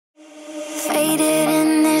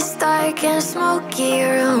dark and smoky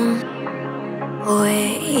room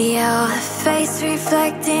with your face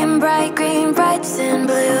reflecting bright green, brights and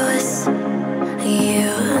blues.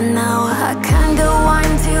 You know I kinda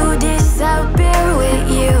want to disappear with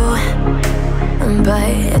you,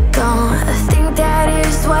 but don't think that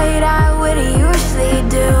is what I would usually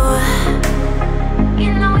do.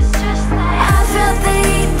 You know it's just like I felt the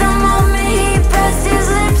heat the moment he pressed his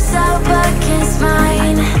lips up against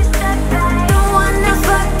mine. Don't wanna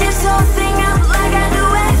fuck this whole thing up like I do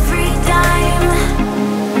every time.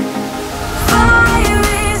 Fire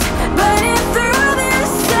is burning through this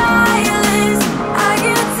silence. I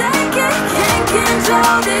can't take it, can't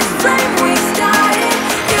control this flame we started.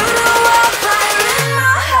 You know I'm fire in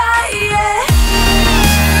my heart, yeah.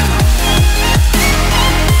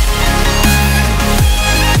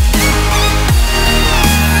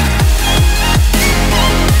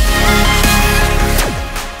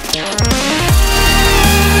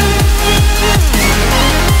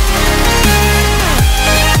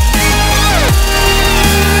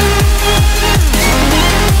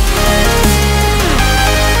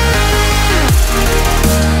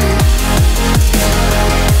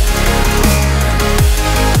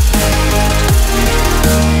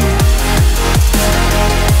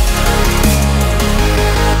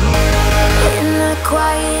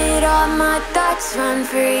 Run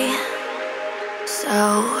free, so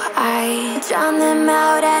I drown them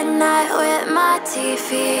out at night with my TV.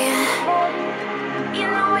 You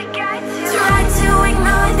know I got to try to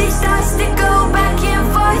ignore these thoughts that go back and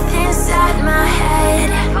forth inside my head.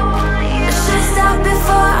 I should stop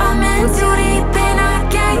before I'm in too deep and I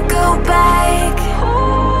can't go back.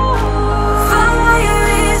 Fire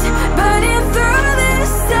is burning through this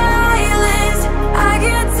silence. I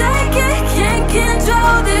can't take it, can't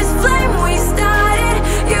control this flame we started.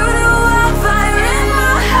 You know I'm fire in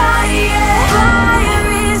my heart, yeah. Fire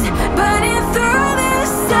is burning through this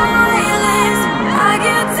silence. I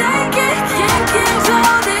can't take it, can't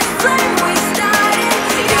control this flame we started.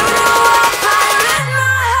 You know I'm fire in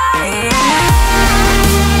my heart, yeah.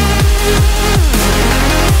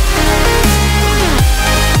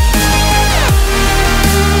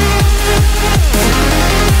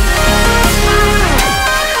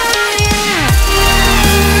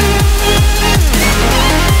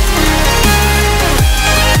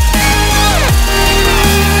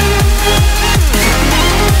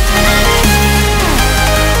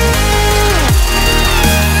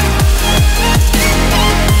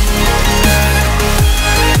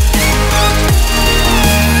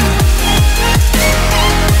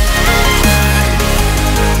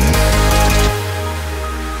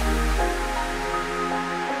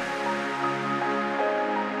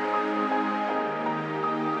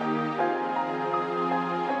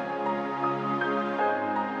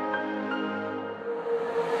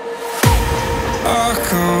 I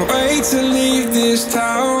can't wait to leave this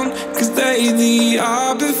town, 'cause lately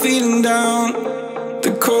I've been feeling down.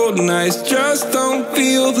 The cold nights just don't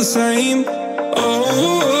feel the same. Oh,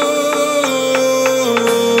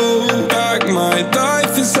 like my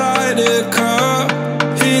life inside a car.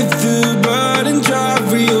 Hit the button,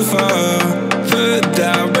 drive real far. Put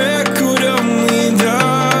that record on me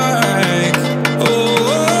like,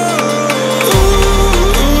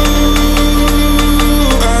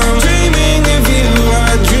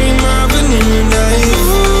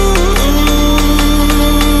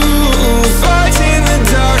 fight in the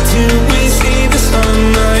dark till we see the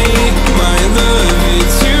sunlight. My love,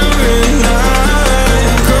 it's you.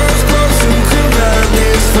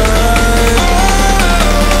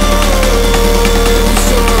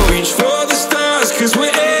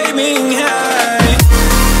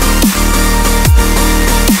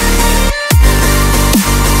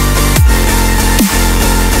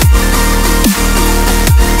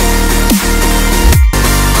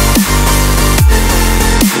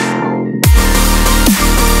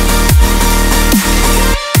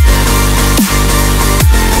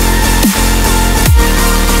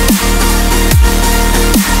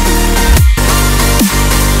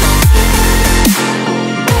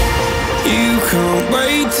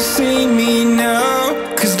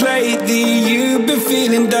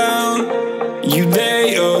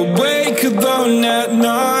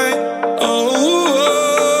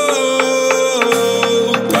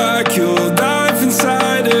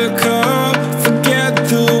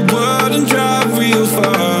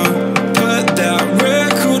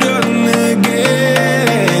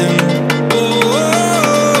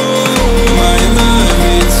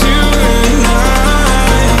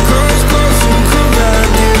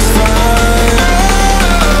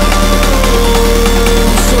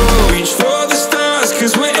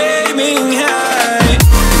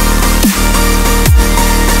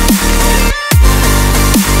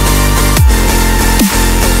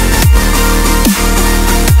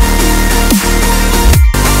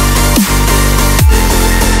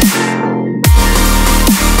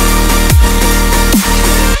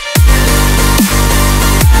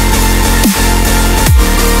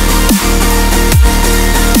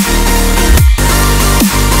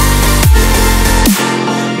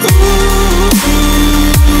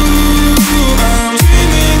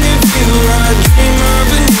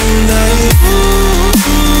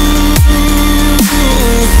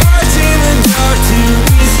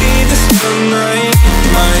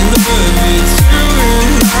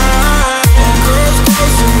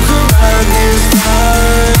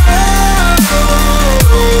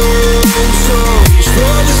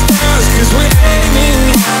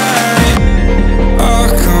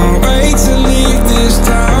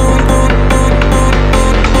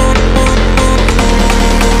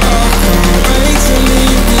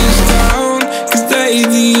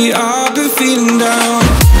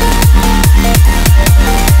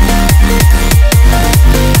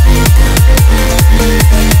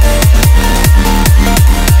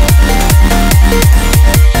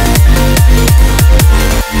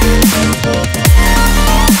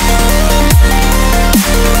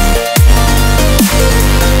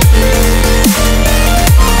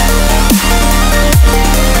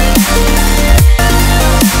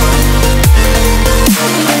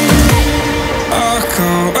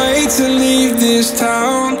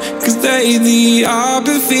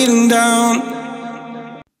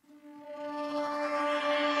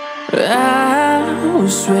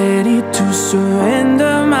 was ready to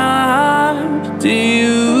surrender my heart to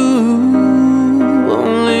you,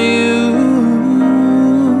 only you.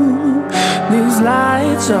 These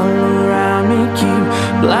lights all around me keep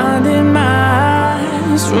blinding my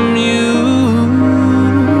eyes from you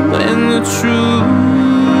and the truth.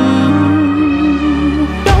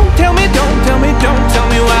 Don't tell me, don't tell me, don't tell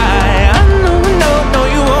me why. I know, no, no,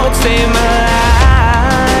 you won't save my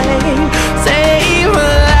life, save my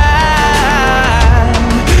life.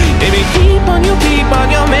 Baby, keep on your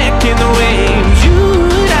making the waves. You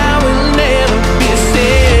and I will never be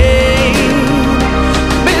saved,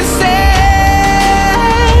 be saved.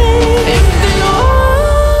 If the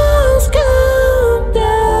walls come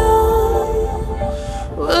down,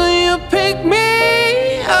 will you pick me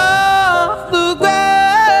off the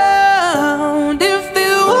ground? If the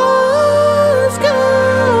walls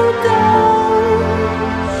come down,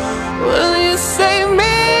 will you save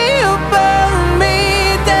me or burn me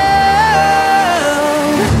down?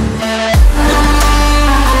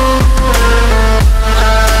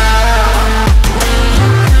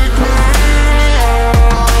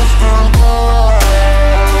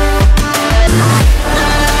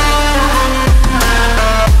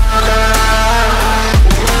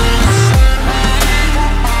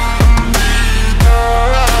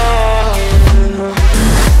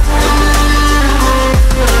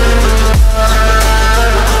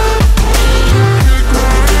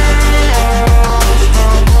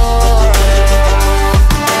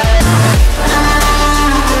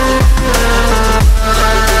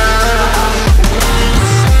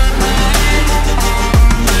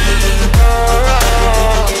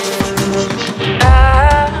 I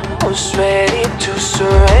was ready to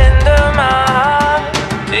surrender my heart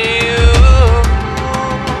to you,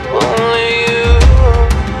 only you.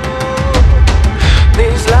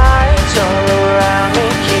 These lights all around me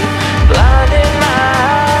keep blinding my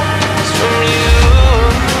eyes from you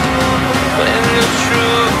and the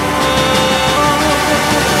truth.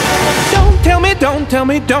 Don't tell me, don't tell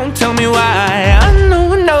me, don't tell me why. I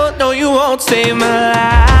know, no, no, you won't save my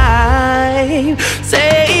life,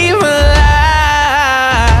 save my life.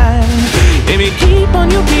 Baby, keep on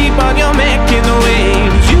your making the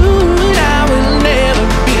waves. You and I will never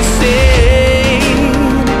be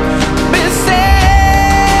saved, be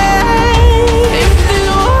saved. If the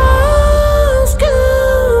walls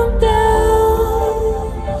come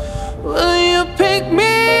down, will you pick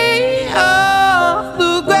me off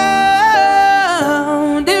the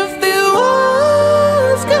ground? If the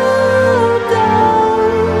walls come down,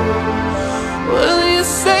 will you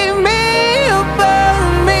save me or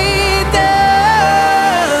burn me down?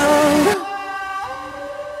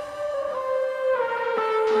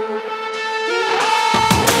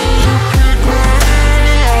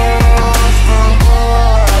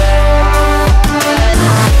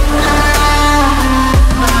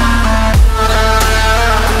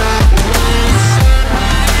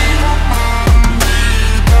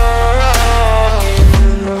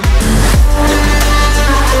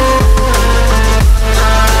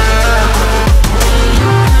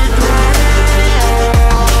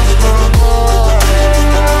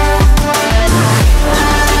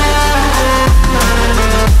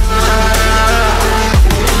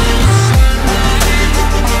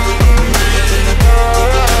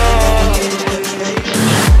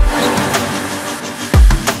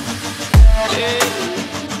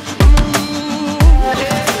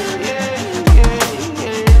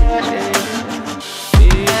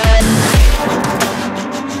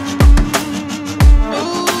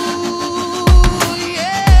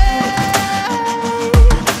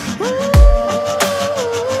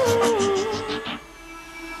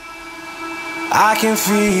 I can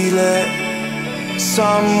feel it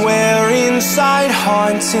somewhere inside,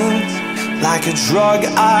 haunting like a drug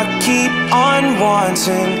I keep on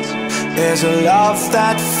wanting. There's a love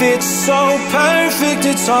that fits so perfect,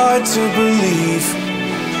 it's hard to believe.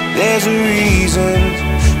 There's a reason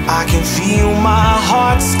I can feel my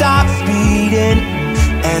heart stop beating,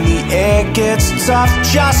 and the air gets tough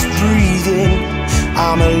just breathing.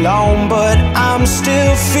 I'm alone, but I'm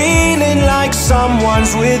still feeling like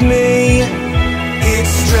someone's with me. It's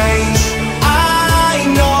strange, I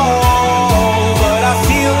know, but I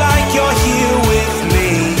feel like you're here with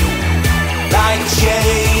me, like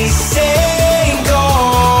chasing ghosts.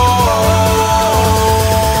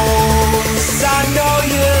 I know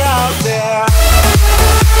you're out there.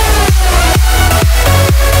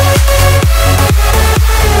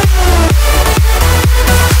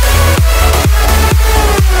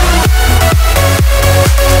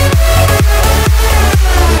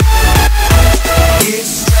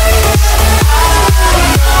 It's strange.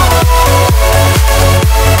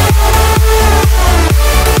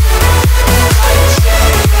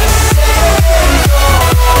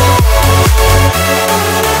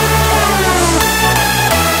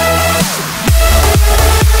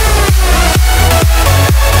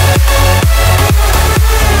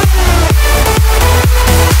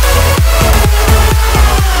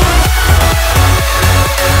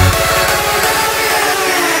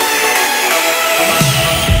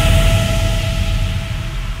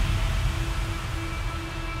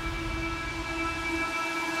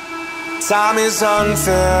 time is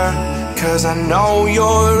unfair, 'cause I know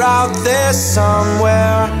you're out there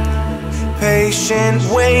somewhere, patient,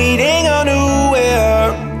 waiting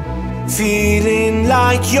unaware, feeling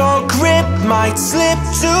like your grip might slip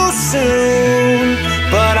too soon.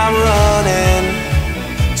 But I'm running,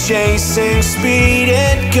 chasing speed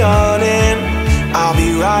and gunning. I'll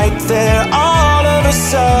be right there all of a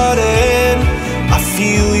sudden. I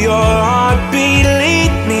feel your heartbeat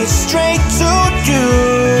lead me straight